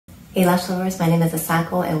Hey Lash lovers, my name is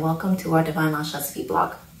Asako and welcome to our Divine Lash Recipe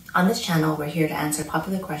blog. On this channel, we're here to answer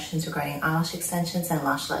popular questions regarding eyelash extensions and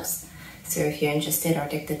lash lifts. So if you're interested or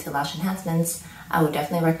addicted to lash enhancements, I would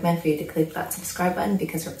definitely recommend for you to click that subscribe button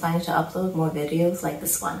because we're planning to upload more videos like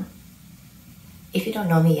this one. If you don't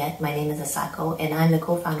know me yet, my name is Asako and I'm the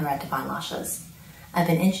co-founder at Divine Lashes. I've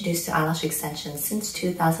been introduced to eyelash extensions since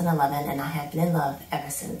 2011 and I have been in love ever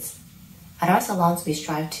since. At our salons, we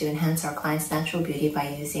strive to enhance our clients' natural beauty by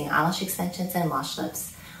using eyelash extensions and lash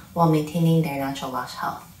lifts while maintaining their natural lash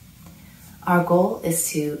health. Our goal is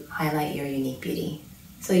to highlight your unique beauty.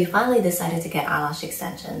 So you finally decided to get eyelash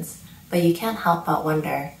extensions, but you can't help but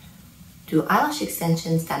wonder, do eyelash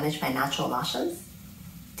extensions damage my natural lashes?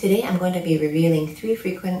 Today I'm going to be revealing 3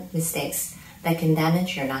 frequent mistakes that can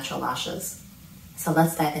damage your natural lashes. So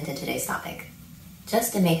let's dive into today's topic.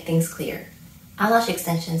 Just to make things clear, eyelash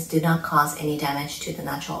extensions do not cause any damage to the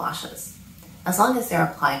natural lashes, as long as they're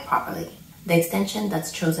applied properly. The extension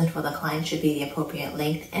that's chosen for the client should be the appropriate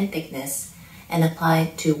length and thickness and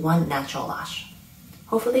applied to one natural lash.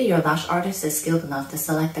 Hopefully your lash artist is skilled enough to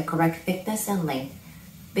select the correct thickness and length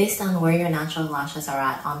based on where your natural lashes are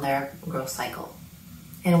at on their growth cycle.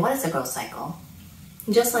 And what is a growth cycle?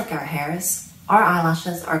 Just like our hairs, our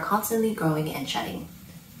eyelashes are constantly growing and shedding.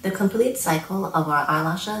 The complete cycle of our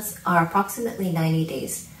eyelashes are approximately 90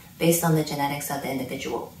 days based on the genetics of the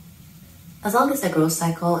individual. As long as the growth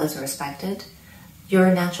cycle is respected,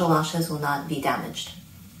 your natural lashes will not be damaged.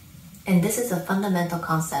 And this is a fundamental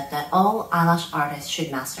concept that all eyelash artists should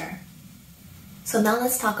master. So now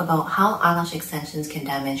let's talk about how eyelash extensions can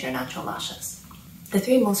damage your natural lashes. The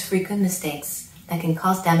 3 most frequent mistakes that can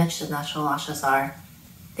cause damage to natural lashes are: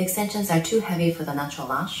 the extensions are too heavy for the natural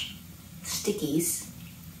lash, stickies,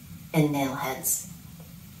 and nail heads.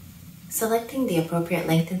 Selecting the appropriate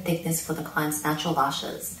length and thickness for the client's natural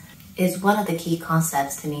lashes is one of the key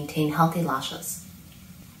concepts to maintain healthy lashes.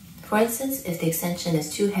 For instance, if the extension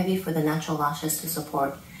is too heavy for the natural lashes to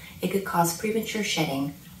support, it could cause premature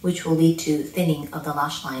shedding, which will lead to thinning of the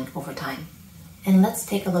lash line over time. And let's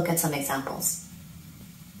take a look at some examples.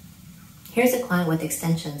 Here's a client with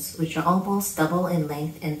extensions which are almost double in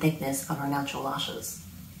length and thickness of her natural lashes.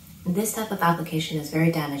 This type of application is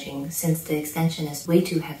very damaging since the extension is way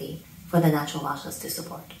too heavy for the natural lashes to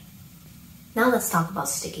support. Now let's talk about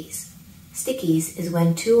stickies. Stickies is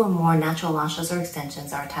when 2 or more natural lashes or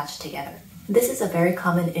extensions are attached together. This is a very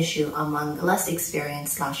common issue among less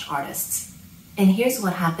experienced lash artists. And here's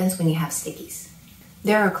what happens when you have stickies.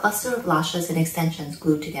 There are a cluster of lashes and extensions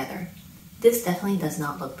glued together. This definitely does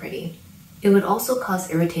not look pretty. It would also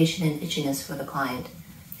cause irritation and itchiness for the client.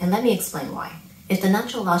 And let me explain why. If the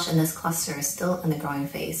natural lash in this cluster is still in the growing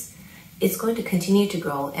phase, it's going to continue to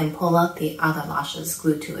grow and pull out the other lashes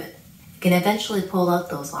glued to it. It can eventually pull out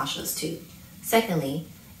those lashes too. Secondly,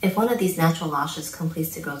 if one of these natural lashes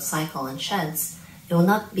completes the growth cycle and sheds, it will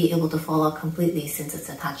not be able to fall out completely since it's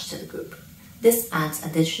attached to the group. This adds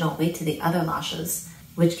additional weight to the other lashes,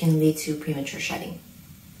 which can lead to premature shedding.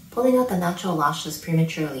 Pulling out the natural lashes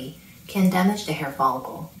prematurely can damage the hair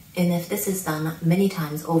follicle, and if this is done many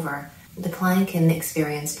times over, the client can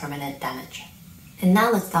experience permanent damage. And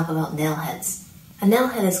now let's talk about nail heads. A nail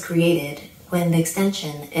head is created when the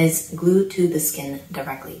extension is glued to the skin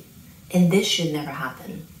directly. And this should never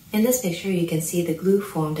happen. In this picture, you can see the glue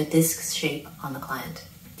formed a disc shape on the client.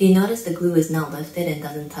 Do you notice the glue is now lifted and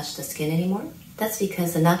doesn't touch the skin anymore? That's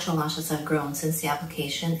because the natural lashes have grown since the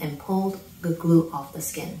application and pulled the glue off the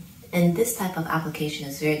skin. And this type of application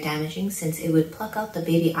is very damaging since it would pluck out the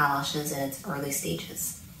baby eyelashes in its early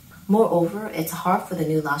stages. Moreover, it's hard for the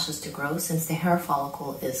new lashes to grow since the hair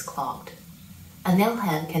follicle is clogged. A nail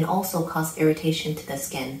head can also cause irritation to the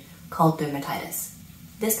skin, called dermatitis.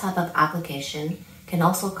 This type of application can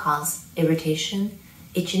also cause irritation,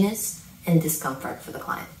 itchiness, and discomfort for the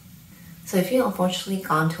client. So if you've unfortunately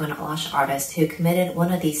gone to an lash artist who committed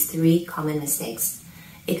one of these 3 common mistakes,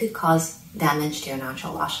 it could cause damage to your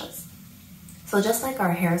natural lashes. So just like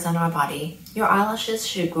our hairs on our body, your eyelashes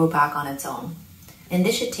should grow back on its own. And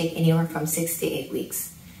this should take anywhere from 6 to 8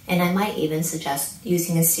 weeks. And I might even suggest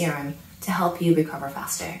using a serum to help you recover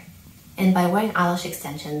faster. And by wearing eyelash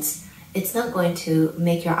extensions, it's not going to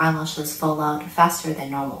make your eyelashes fall out faster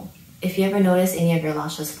than normal. If you ever notice any of your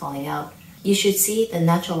lashes falling out, you should see the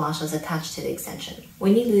natural lashes attached to the extension.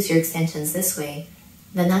 When you lose your extensions this way,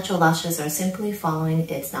 the natural lashes are simply following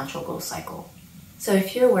its natural growth cycle. So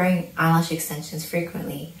if you're wearing eyelash extensions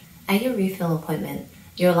frequently, at your refill appointment,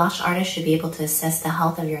 your lash artist should be able to assess the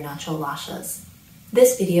health of your natural lashes.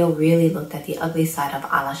 This video really looked at the ugly side of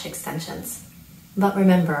eyelash extensions. But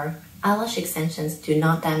remember, eyelash extensions do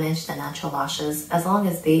not damage the natural lashes as long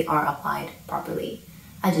as they are applied properly.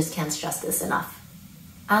 I just can't stress this enough.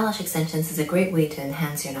 Eyelash extensions is a great way to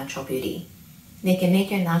enhance your natural beauty. They can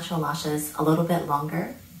make your natural lashes a little bit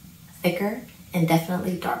longer, thicker, and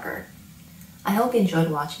definitely darker. I hope you enjoyed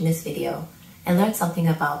watching this video and learned something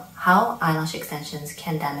about how eyelash extensions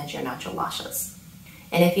can damage your natural lashes.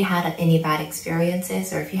 And if you had any bad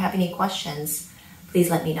experiences or if you have any questions, please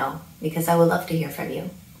let me know because I would love to hear from you.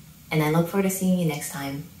 And I look forward to seeing you next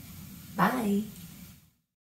time. Bye!